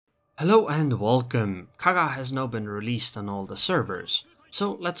Hello and welcome. Kaga has now been released on all the servers,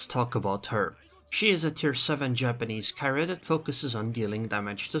 so let's talk about her. She is a tier 7 Japanese carrier that focuses on dealing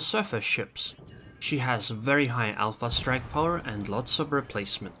damage to surface ships. She has very high alpha strike power and lots of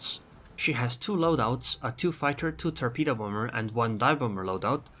replacements. She has 2 loadouts, a 2 fighter, 2 torpedo bomber and 1 dive bomber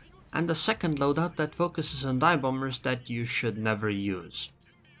loadout, and a second loadout that focuses on dive bombers that you should never use.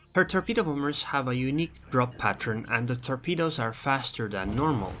 Her torpedo bombers have a unique drop pattern and the torpedoes are faster than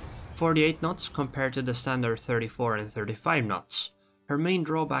normal, 48 knots compared to the standard 34 and 35 knots. Her main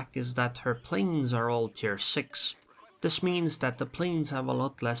drawback is that her planes are all tier 6. This means that the planes have a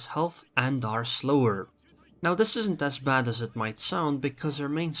lot less health and are slower. Now this isn't as bad as it might sound because her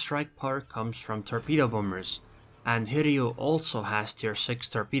main strike power comes from torpedo bombers, and Hiryu also has tier 6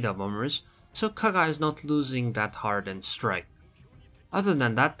 torpedo bombers, so Kaga is not losing that hard in strike. Other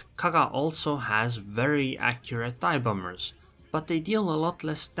than that, Kaga also has very accurate dive bombers, but they deal a lot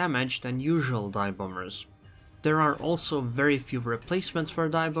less damage than usual dive bombers. There are also very few replacements for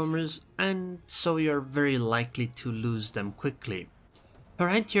dive bombers, and so you're very likely to lose them quickly. Her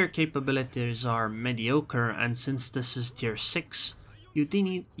anti-air capabilities are mediocre, and since this is tier 6, you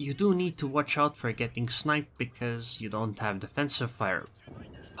do need to watch out for getting sniped because you don't have defensive fire.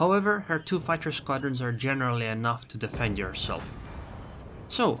 However, her 2 fighter squadrons are generally enough to defend yourself.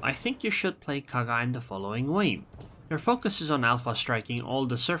 So, I think you should play Kaga in the following way. Your focus is on alpha striking all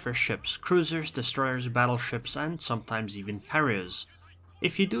the surface ships, cruisers, destroyers, battleships, and sometimes even carriers.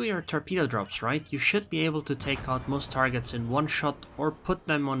 If you do your torpedo drops right, you should be able to take out most targets in one shot or put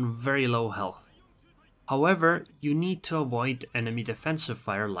them on very low health. However, you need to avoid enemy defensive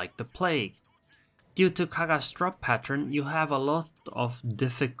fire like the plague. Due to Kaga's drop pattern, you have a lot of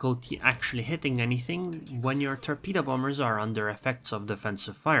difficulty actually hitting anything when your torpedo bombers are under effects of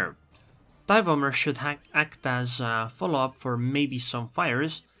defensive fire. Dive bombers should act as a follow-up for maybe some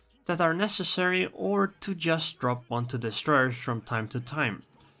fires that are necessary or to just drop onto destroyers from time to time.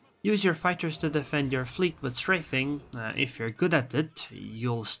 Use your fighters to defend your fleet with strafing. If you're good at it,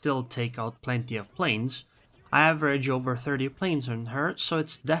 you'll still take out plenty of planes. I average over 30 planes on her, so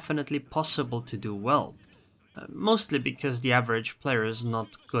it's definitely possible to do well. Mostly because the average player is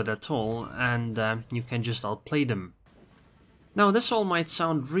not good at all, and you can just outplay them. Now this all might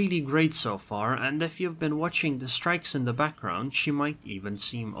sound really great so far, and if you've been watching the strikes in the background, she might even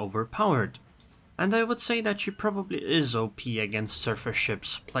seem overpowered. And I would say that she probably is OP against surface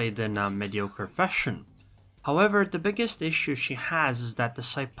ships played in a mediocre fashion. However, the biggest issue she has is that the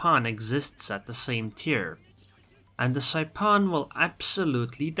Saipan exists at the same tier. And the Saipan will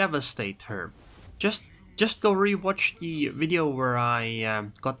absolutely devastate her. Just go rewatch the video where I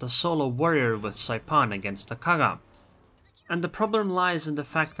got the solo warrior with Saipan against the Kaga. And the problem lies in the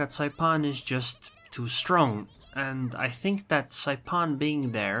fact that Saipan is just too strong, and I think that Saipan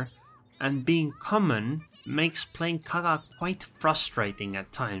being there and being common makes playing Kaga quite frustrating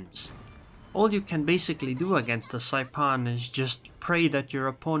at times. All you can basically do against the Saipan is just pray that your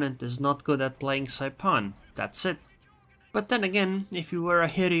opponent is not good at playing Saipan, that's it. But then again, if you were a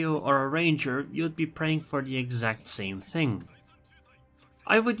Hiryu or a Ranger, you'd be praying for the exact same thing.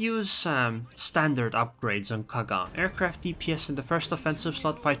 I would use standard upgrades on Kaga. Aircraft DPS in the first offensive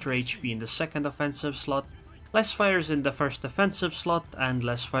slot, fighter HP in the second offensive slot, less fires in the first defensive slot, and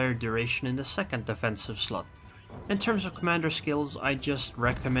less fire duration in the second defensive slot. In terms of commander skills, I just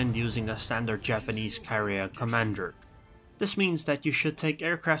recommend using a standard Japanese carrier commander. This means that you should take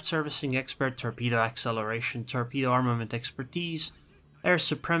Aircraft Servicing Expert, Torpedo Acceleration, Torpedo Armament Expertise, Air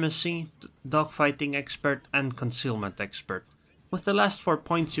Supremacy, Dogfighting Expert, and Concealment Expert. With the last 4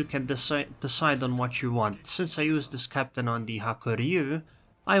 points you can decide on what you want. Since I used this captain on the Hakuryu,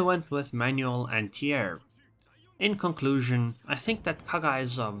 I went with Manual Anti-Air. In conclusion, I think that Kaga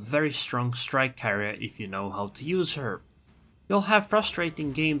is a very strong strike carrier if you know how to use her. You'll have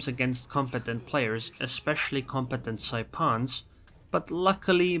frustrating games against competent players, especially competent Saipans, but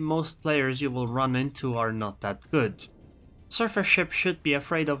luckily most players you will run into are not that good. Surface ships should be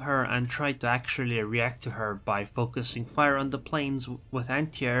afraid of her and try to actually react to her by focusing fire on the planes with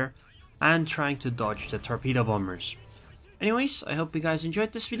anti-air and trying to dodge the torpedo bombers. Anyways, I hope you guys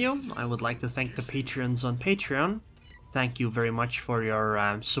enjoyed this video. I would like to thank the Patreons on Patreon. Thank you very much for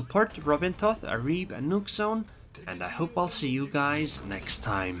your support, Robintoth, Arib, and Nookzone. And I hope I'll see you guys next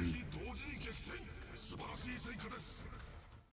time.